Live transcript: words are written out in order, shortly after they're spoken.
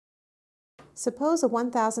Suppose a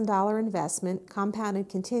 $1,000 investment compounded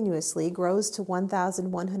continuously grows to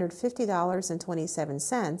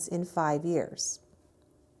 $1,150.27 in 5 years.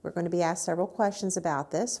 We're going to be asked several questions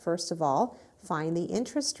about this. First of all, find the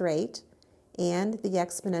interest rate and the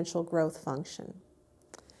exponential growth function.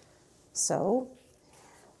 So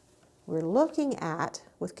we're looking at,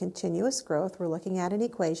 with continuous growth, we're looking at an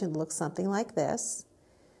equation that looks something like this.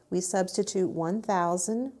 We substitute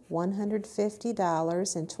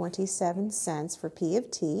 $1,150.27 for P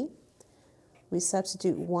of t. We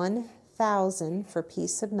substitute 1,000 for P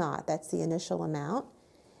sub naught, that's the initial amount,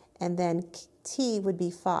 and then t would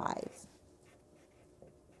be 5.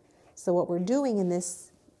 So what we're doing in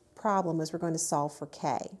this problem is we're going to solve for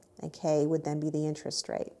k, and k would then be the interest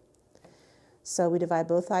rate. So we divide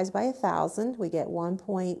both sides by 1,000. We get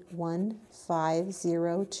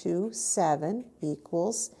 1.15027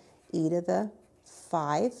 equals e to the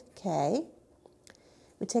 5k.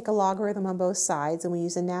 We take a logarithm on both sides, and we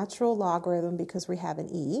use a natural logarithm because we have an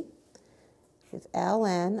e. With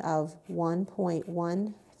ln of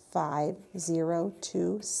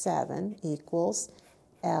 1.15027 equals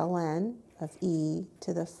ln of e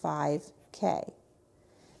to the 5k.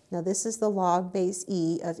 Now this is the log base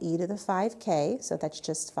e of e to the 5k, so that's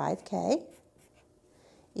just 5k,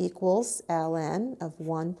 equals ln of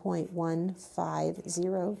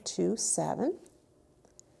 1.15027.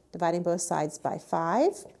 Dividing both sides by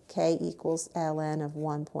 5, k equals ln of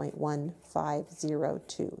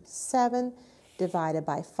 1.15027 divided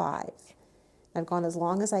by 5. I've gone as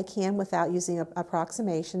long as I can without using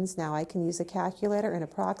approximations. Now I can use a calculator and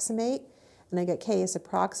approximate, and I get k is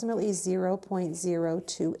approximately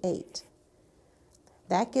 0.028.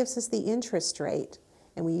 That gives us the interest rate,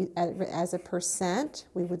 and we, as a percent,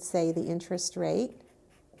 we would say the interest rate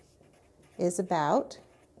is about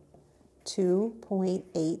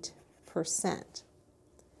 2.8%.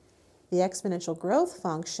 The exponential growth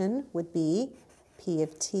function would be P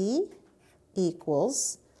of t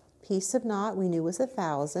equals P sub naught we knew was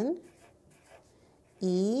 1,000.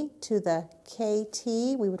 E to the kt,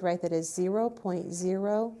 we would write that as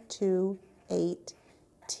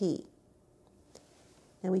 0.028t.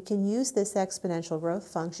 And we can use this exponential growth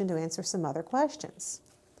function to answer some other questions.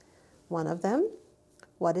 One of them,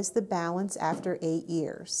 what is the balance after 8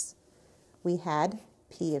 years? We had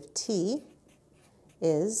P of t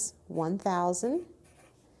is 1,000,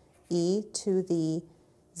 e to the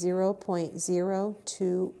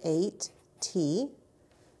 0.028t.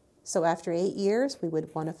 So after 8 years, we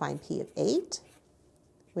would want to find P of 8,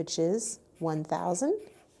 which is 1,000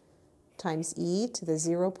 times e to the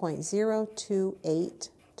 0.028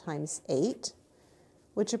 times 8,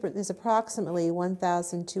 which is approximately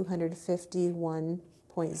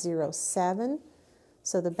 1,251.07.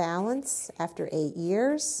 So the balance after 8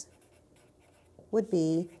 years would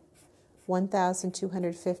be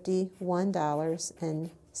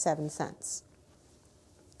 $1,251.07.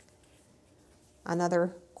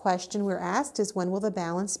 Another question we're asked is, when will the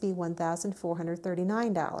balance be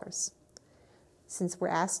 $1,439? Since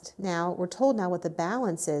we're told now what the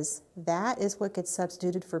balance is, that is what gets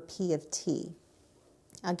substituted for P of t.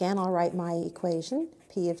 Again, I'll write my equation.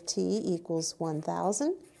 P of t equals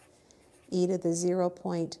 1,000, e to the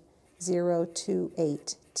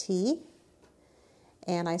 0.028t,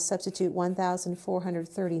 and I substitute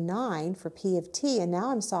 1,439 for P of t, and now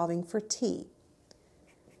I'm solving for t.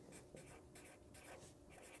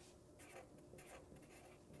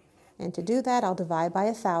 And to do that, I'll divide by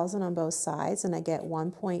 1,000 on both sides, and I get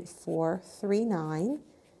 1.439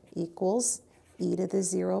 equals e to the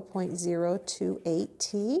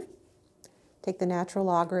 0.028t. Take the natural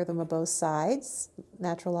logarithm of both sides.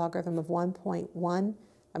 Natural logarithm of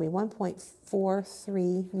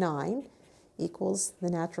 1.439 equals the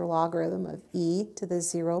natural logarithm of e to the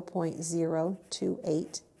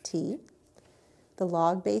 0.028t. The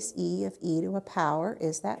log base e of e to a power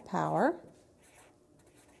is that power,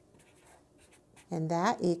 and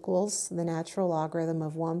that equals the natural logarithm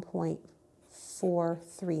of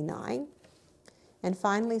 1.439. And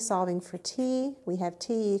finally, solving for t, we have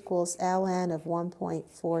t equals ln of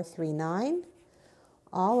 1.439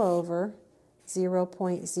 all over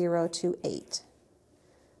 0.028.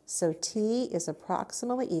 So t is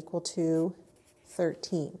approximately equal to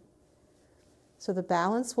 13. So the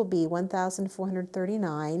balance will be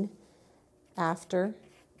 1,439 after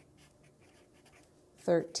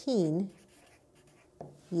 13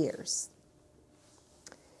 years.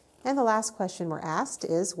 And the last question we're asked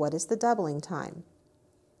is, what is the doubling time?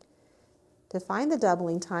 To find the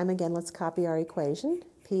doubling time, again, let's copy our equation.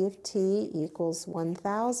 P of t equals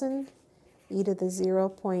 1,000 e to the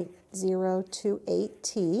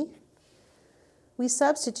 0.028t. We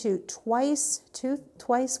substitute twice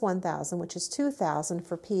 1,000, which is 2,000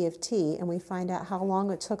 for P of t, and we find out how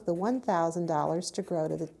long it took the $1,000 to grow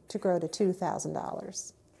to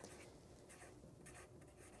 $2,000.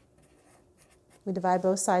 We divide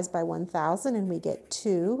both sides by 1,000 and we get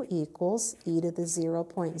 2 equals e to the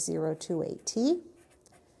 0.028t.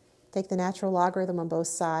 Take the natural logarithm on both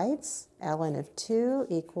sides. Ln of 2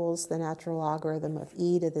 equals the natural logarithm of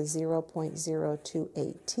e to the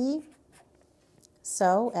 0.028t.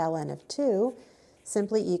 So ln of 2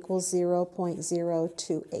 simply equals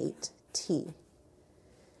 0.028t.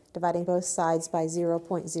 Dividing both sides by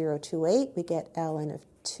 0.028, we get ln of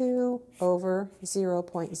 2 over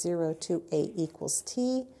 0.028 equals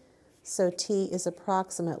t. So t is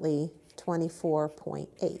approximately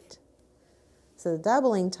 24.8. So the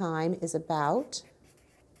doubling time is about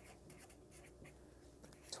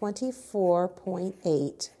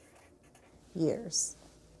 24.8 years.